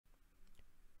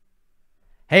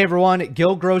Hey everyone,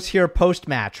 Gill Gross here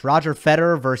post-match. Roger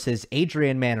Federer versus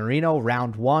Adrian Mannarino,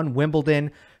 round 1, Wimbledon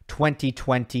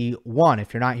 2021.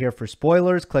 If you're not here for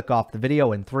spoilers, click off the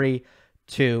video in 3,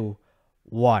 2,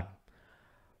 1.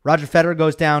 Roger Federer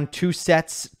goes down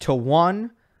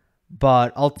 2-1,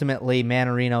 but ultimately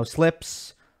Mannarino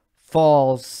slips,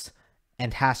 falls,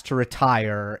 and has to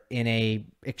retire in a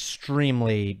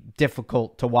extremely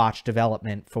difficult to watch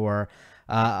development for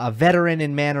a veteran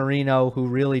in Mannarino who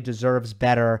really deserves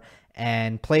better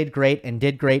and played great and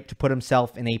did great to put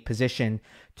himself in a position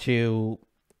to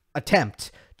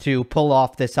attempt to pull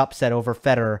off this upset over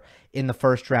Federer in the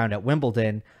first round at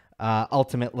Wimbledon.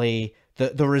 Ultimately,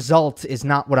 the result is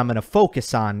not what I'm going to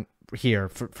focus on here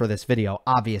for this video,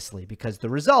 obviously, because the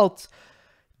result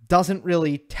doesn't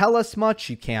really tell us much.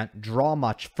 You can't draw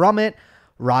much from it.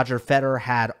 Roger Federer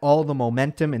had all the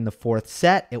momentum in the fourth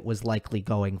set. It was likely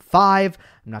going 5.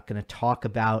 I'm not going to talk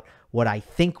about what I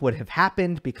think would have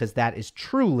happened because that is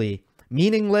truly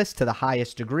meaningless to the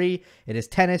highest degree. It is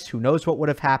tennis. Who knows what would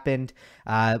have happened?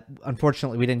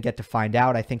 Unfortunately, we didn't get to find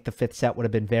out. I think the fifth set would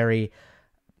have been very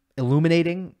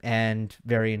illuminating and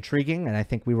very intriguing, and I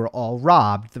think we were all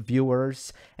robbed, the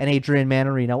viewers and Adrian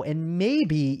Mannarino, and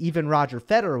maybe even Roger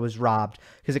Federer was robbed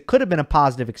because it could have been a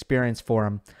positive experience for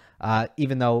him.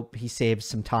 Even though he saves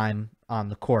some time on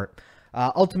the court.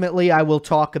 Ultimately, I will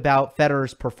talk about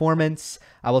Federer's performance.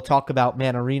 I will talk about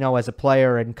Mannarino as a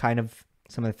player and kind of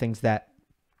some of the things that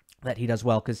he does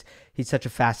well because he's such a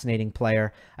fascinating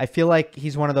player. I feel like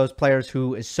he's one of those players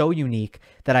who is so unique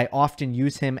that I often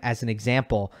use him as an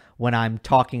example when I'm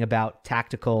talking about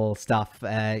tactical stuff,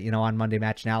 on Monday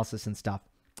Match Analysis and stuff.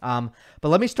 But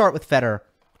let me start with Federer.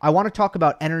 I want to talk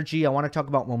about energy. I want to talk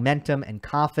about momentum and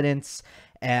confidence.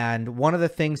 And one of the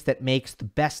things that makes the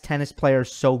best tennis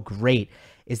players so great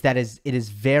is that it is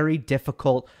very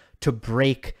difficult to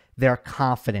break their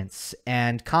confidence.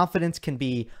 And confidence can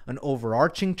be an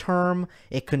overarching term.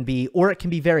 It can be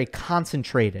very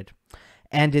concentrated.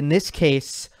 And in this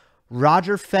case,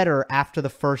 Roger Federer, after the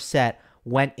first set,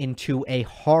 went into a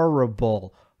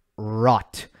horrible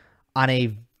rut on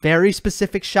a very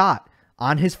specific shot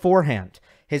on his forehand.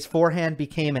 His forehand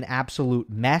became an absolute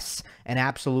mess, an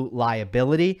absolute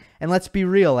liability. And let's be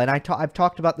real, and I've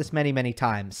talked about this many, many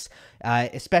times,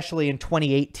 especially in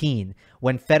 2018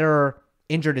 when Federer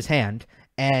injured his hand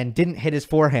and didn't hit his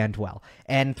forehand well.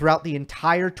 And throughout the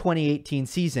entire 2018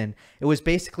 season, it was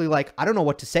basically like, I don't know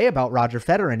what to say about Roger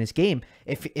Federer and his game.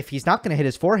 If he's not going to hit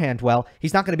his forehand well,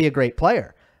 he's not going to be a great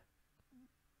player.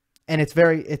 And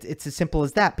it's as simple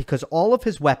as that, because all of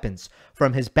his weapons,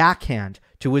 from his backhand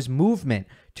to his movement,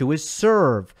 to his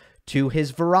serve, to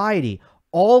his variety,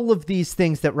 all of these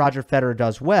things that Roger Federer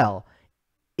does well,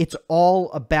 it's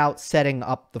all about setting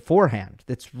up the forehand.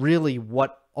 That's really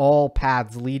what all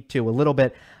paths lead to. A little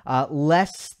bit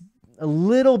less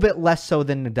so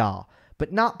than Nadal,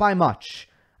 but not by much.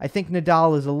 I think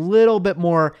Nadal is a little bit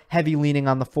more heavy leaning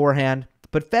on the forehand,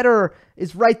 but Federer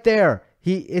is right there.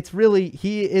 He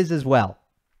is as well.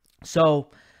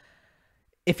 So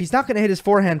if he's not going to hit his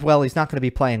forehand well, he's not going to be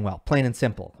playing well, plain and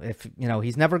simple. If,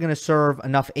 he's never going to serve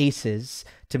enough aces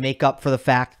to make up for the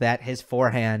fact that his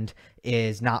forehand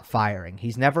is not firing.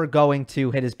 He's never going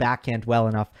to hit his backhand well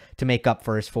enough to make up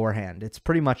for his forehand. It's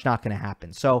pretty much not going to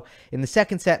happen. So in the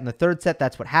second set and the third set,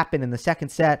 that's what happened. In the second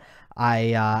set,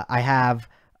 I have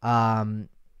 12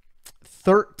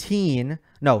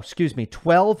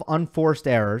 unforced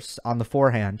errors on the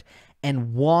forehand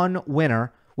and 1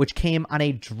 winner, which came on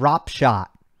a drop shot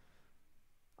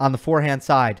on the forehand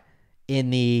side in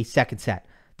the second set.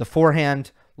 The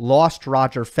forehand lost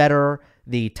Roger Federer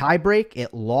the tiebreak.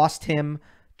 It lost him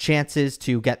chances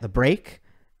to get the break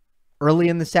early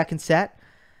in the second set.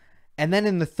 And then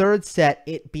in the third set,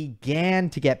 it began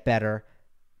to get better.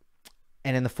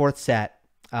 And in the fourth set,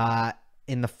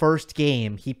 in the first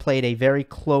game, he played a very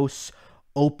close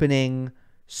opening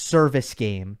service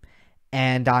game.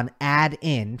 And on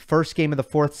add-in, first game of the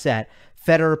fourth set,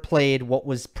 Federer played what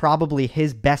was probably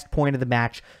his best point of the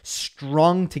match,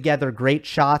 strung together great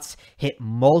shots, hit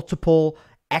multiple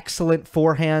excellent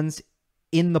forehands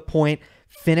in the point,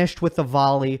 finished with a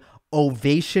volley,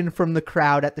 ovation from the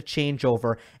crowd at the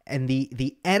changeover, and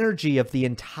the energy of the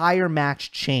entire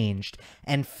match changed,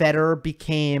 and Federer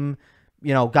became,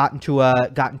 got into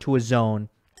a zone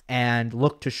and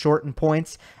looked to shorten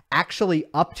points, actually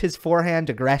upped his forehand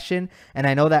aggression. And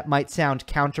I know that might sound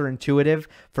counterintuitive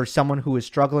for someone who is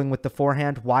struggling with the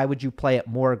forehand. Why would you play it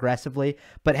more aggressively?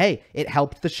 But hey, it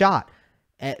helped the shot.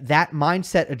 That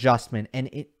mindset adjustment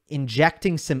and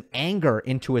injecting some anger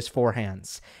into his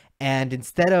forehands. And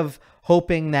instead of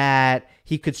hoping that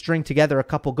he could string together a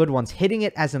couple good ones, hitting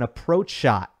it as an approach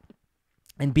shot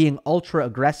and being ultra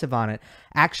aggressive on it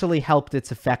actually helped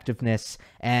its effectiveness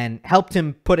and helped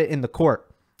him put it in the court.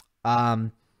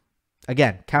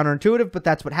 Again, counterintuitive, but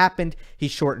that's what happened. He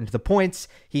shortened the points.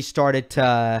 He started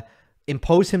to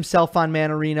impose himself on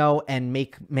Mannarino and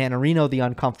make Mannarino the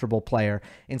uncomfortable player.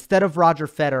 Instead of Roger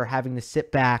Federer having to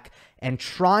sit back and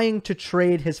trying to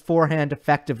trade his forehand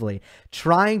effectively,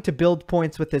 trying to build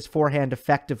points with his forehand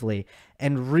effectively,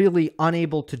 and really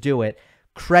unable to do it,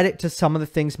 credit to some of the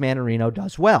things Mannarino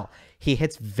does well. He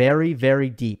hits very, very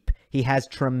deep. He has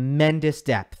tremendous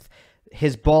depth.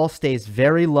 His ball stays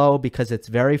very low because it's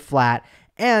very flat,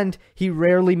 and he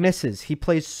rarely misses. He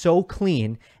plays so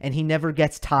clean, and he never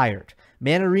gets tired.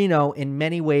 Mannarino, in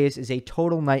many ways, is a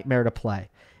total nightmare to play.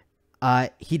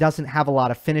 He doesn't have a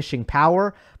lot of finishing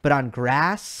power, but on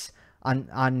grass,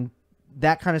 on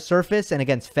that kind of surface, and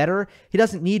against Federer, he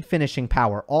doesn't need finishing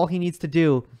power. All he needs to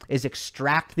do is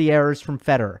extract the errors from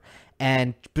Federer.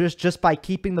 And just by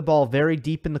keeping the ball very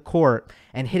deep in the court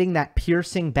and hitting that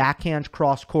piercing backhand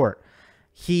cross court,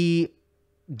 he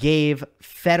gave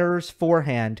Federer's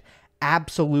forehand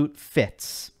absolute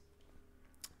fits.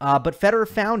 But Federer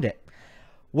found it.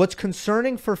 What's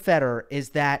concerning for Federer is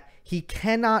that he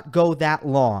cannot go that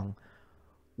long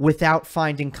without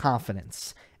finding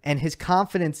confidence. And his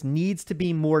confidence needs to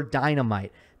be more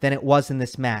dynamite than it was in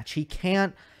this match. He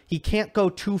can't go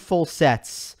 2 full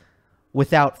sets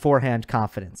without forehand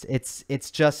confidence.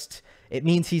 It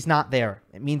means he's not there.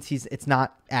 It means it's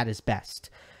not at his best.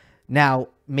 Now,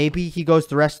 maybe he goes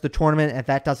the rest of the tournament and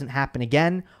that doesn't happen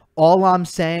again. All I'm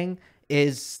saying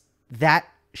is that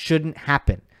shouldn't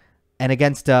happen. And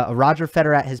against a Roger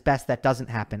Federer at his best, that doesn't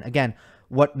happen. Again,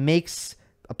 what makes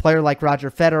a player like Roger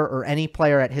Federer or any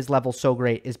player at his level so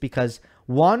great is because,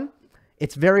 one,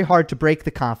 it's very hard to break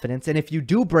the confidence. And if you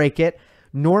do break it,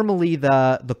 normally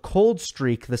the cold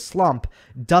streak, the slump,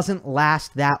 doesn't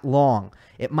last that long.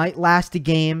 It might last a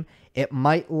game. It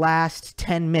might last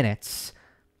 10 minutes.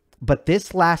 But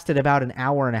this lasted about an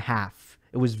hour and a half.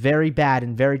 It was very bad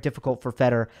and very difficult for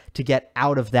Federer to get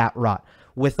out of that rut.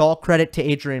 With all credit to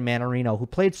Adrian Mannarino, who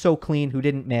played so clean, who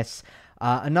didn't miss.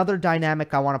 Another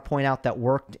dynamic I want to point out that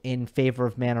worked in favor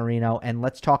of Mannarino, and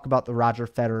let's talk about the Roger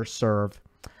Federer serve.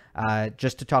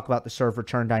 Just to talk about the serve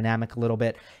return dynamic a little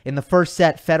bit. In the first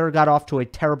set, Federer got off to a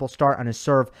terrible start on his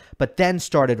serve, but then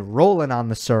started rolling on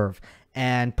the serve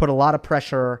and put a lot of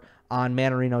pressure on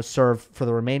Mannarino's serve for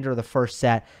the remainder of the first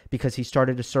set because he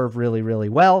started to serve really, really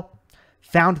well.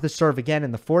 Found the serve again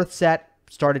in the fourth set,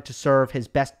 started to serve his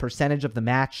best percentage of the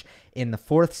match in the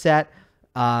fourth set.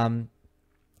 But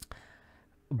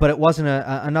it wasn't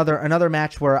another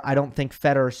match where I don't think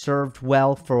Federer served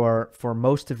well for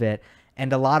most of it.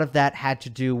 And a lot of that had to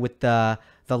do with the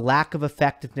lack of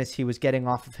effectiveness he was getting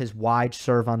off of his wide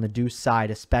serve on the deuce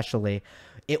side especially.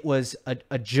 It was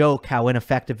a joke how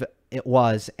ineffective it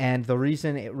was. And the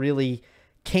reason it really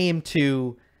came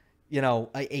to,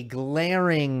 a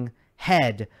glaring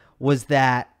head was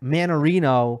that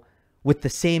Mannarino, with the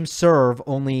same serve,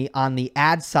 only on the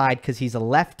ad side because he's a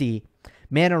lefty,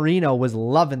 Mannarino was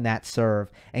loving that serve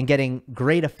and getting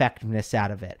great effectiveness out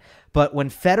of it. But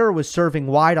when Federer was serving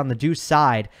wide on the deuce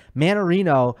side,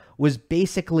 Mannarino was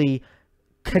basically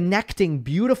connecting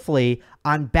beautifully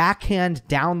on backhand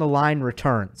down the line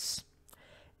returns.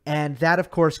 And that, of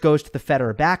course, goes to the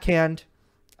Federer backhand.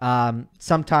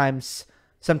 Sometimes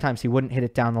he wouldn't hit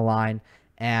it down the line.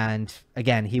 And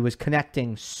again, he was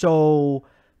connecting so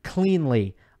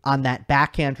cleanly on that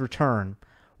backhand return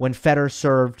when Federer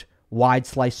served wide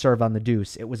slice serve on the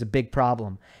deuce. It was a big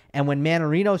problem. And when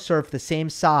Mannarino served the same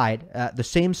side, the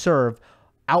same serve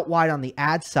out wide on the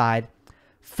ad side,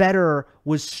 Federer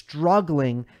was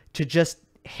struggling to just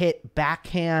hit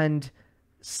backhand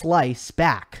slice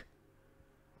back.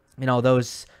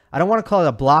 Those, I don't want to call it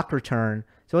a block return.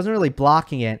 So he wasn't really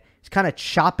blocking it. He's kind of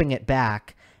chopping it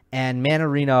back. And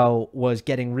Mannarino was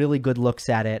getting really good looks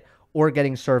at it or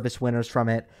getting service winners from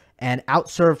it and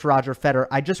outserved Roger Federer.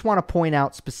 I just want to point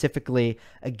out specifically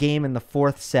a game in the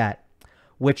fourth set,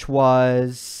 which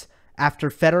was after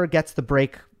Federer gets the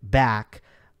break back,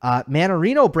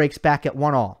 Mannarino breaks back at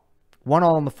 1-1.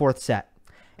 1-1 in the fourth set.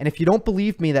 And if you don't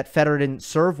believe me that Federer didn't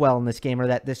serve well in this game or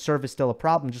that this serve is still a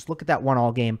problem, just look at that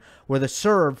 1-1 game where the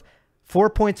serve, 4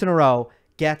 points in a row,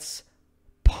 gets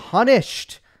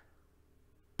punished.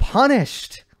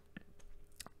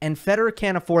 And Federer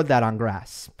can't afford that on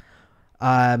grass.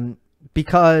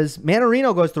 Because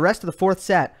Mannarino goes the rest of the fourth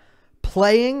set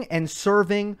playing and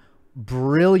serving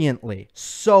brilliantly,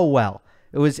 so well.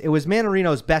 It was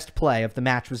Mannarino's best play of the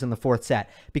match was in the fourth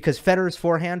set because Federer's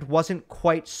forehand wasn't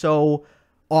quite so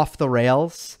off the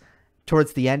rails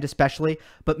towards the end especially.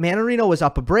 But Mannarino was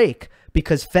up a break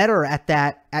because Federer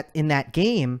in that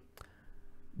game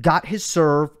got his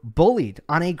serve bullied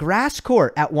on a grass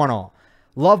court at 1-all.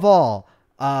 Love all.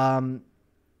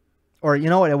 Or you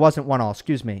know what? It wasn't 1-all.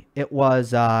 Excuse me. It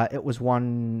was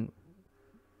one.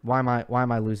 Why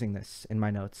am I losing this in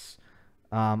my notes?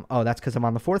 Oh, that's because I'm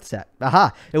on the fourth set.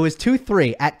 Aha! It was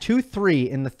 2-3 at 2-3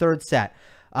 in the third set.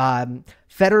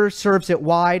 Federer serves it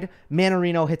wide.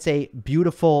 Mannarino hits a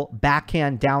beautiful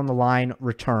backhand down the line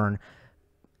return,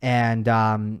 and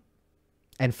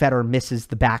Federer misses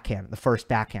the backhand, the first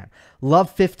backhand. Love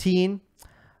 15.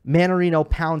 Mannarino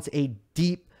pounds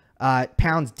deep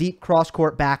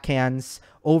cross-court backhands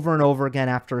over and over again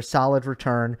after a solid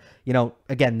return. You know,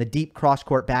 again, the deep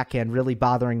cross-court backhand really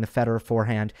bothering the Federer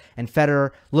forehand. And Federer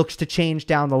looks to change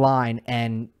down the line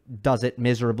and does it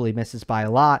miserably, misses by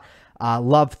a lot.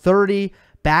 Love 30,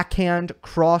 backhand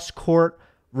cross-court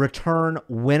return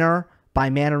winner by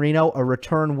Mannarino, a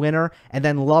return winner. And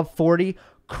then love 40,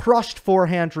 crushed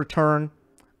forehand return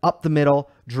up the middle,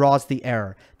 draws the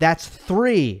error. That's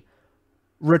 3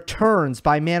 returns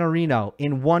by Mannarino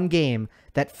in one game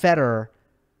that Federer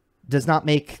does not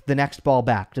make the next ball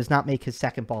back, does not make his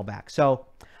second ball back. So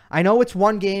I know it's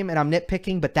one game and I'm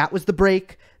nitpicking, but that was the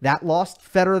break. That lost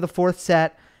Federer the fourth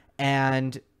set,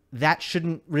 and that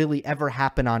shouldn't really ever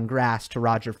happen on grass to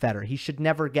Roger Federer. He should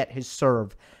never get his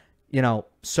serve, you know,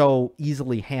 so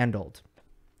easily handled.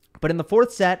 But in the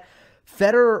fourth set,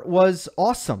 Federer was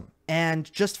awesome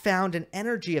and just found an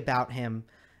energy about him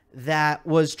that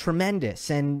was tremendous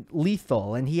and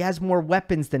lethal, and he has more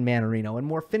weapons than Mannarino and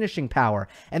more finishing power,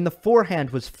 and the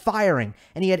forehand was firing,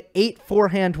 and he had 8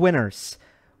 forehand winners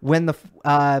when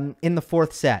in the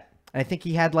fourth set. And I think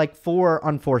he had like 4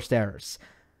 unforced errors.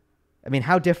 I mean,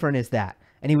 how different is that?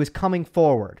 And he was coming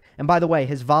forward. And by the way,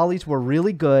 his volleys were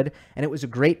really good, and it was a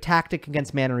great tactic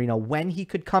against Mannarino when he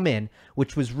could come in,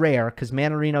 which was rare because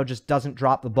Mannarino just doesn't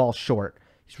drop the ball short.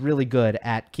 He's really good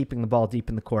at keeping the ball deep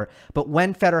in the court. But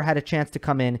when Federer had a chance to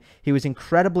come in, he was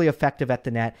incredibly effective at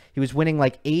the net. He was winning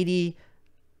like 80,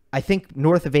 I think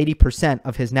north of 80%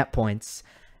 of his net points.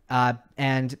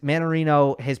 And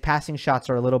Mannarino, his passing shots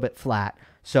are a little bit flat.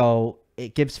 So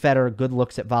it gives Federer good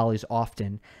looks at volleys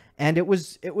often. And it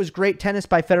was great tennis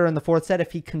by Federer in the fourth set.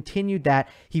 If he continued that,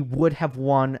 he would have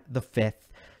won the fifth.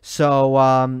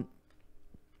 So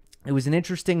it was an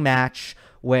interesting match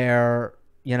where,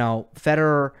 you know,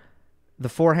 Federer, the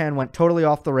forehand went totally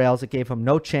off the rails. It gave him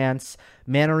no chance.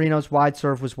 Mannarino's wide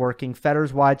serve was working.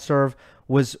 Federer's wide serve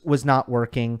was not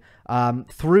working.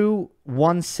 Through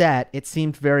one set, it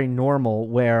seemed very normal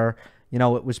where, you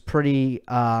know, it was pretty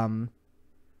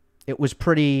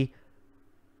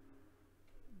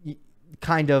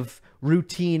kind of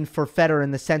routine for Federer in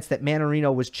the sense that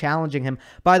Mannarino was challenging him.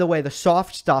 By the way, the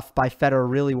soft stuff by Federer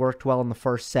really worked well in the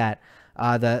first set.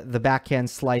 The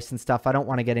backhand slice and stuff. I don't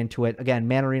want to get into it. Again,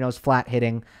 Mannarino's flat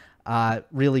hitting,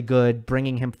 really good,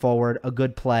 bringing him forward, a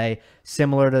good play,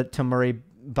 similar to Murray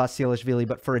Basilashvili,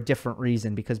 but for a different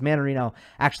reason, because Mannarino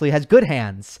actually has good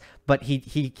hands, but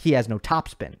he has no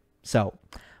topspin. So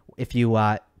if you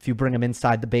bring him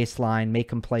inside the baseline,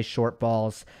 make him play short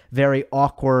balls, very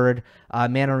awkward.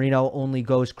 Mannarino only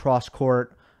goes cross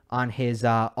court on his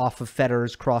off of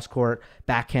Federer's cross-court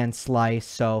backhand slice.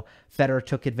 So Federer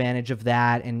took advantage of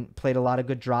that and played a lot of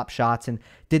good drop shots and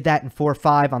did that in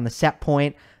 4-5 on the set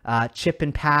point. Chip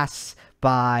and pass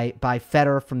by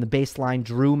Federer from the baseline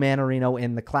drew Mannarino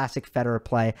in the classic Federer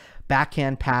play.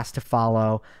 Backhand pass to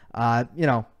follow. You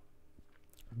know,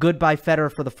 good by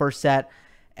Federer for the first set.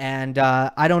 And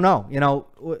I don't know. You know,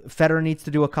 Federer needs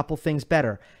to do a couple things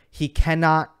better. He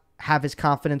cannot have his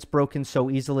confidence broken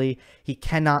so easily. He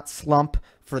cannot slump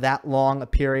for that long a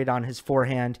period on his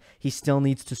forehand. He still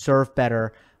needs to serve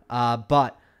better.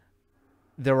 But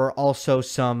there were also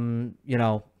some, you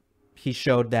know, he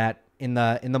showed that in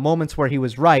the moments where he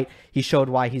was right, he showed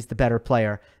why he's the better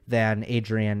player than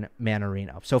Adrian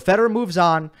Mannarino. So Federer moves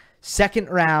on. Second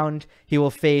round, he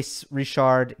will face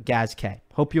Richard Gasquet.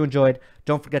 Hope you enjoyed.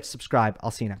 Don't forget to subscribe.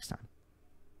 I'll see you next time.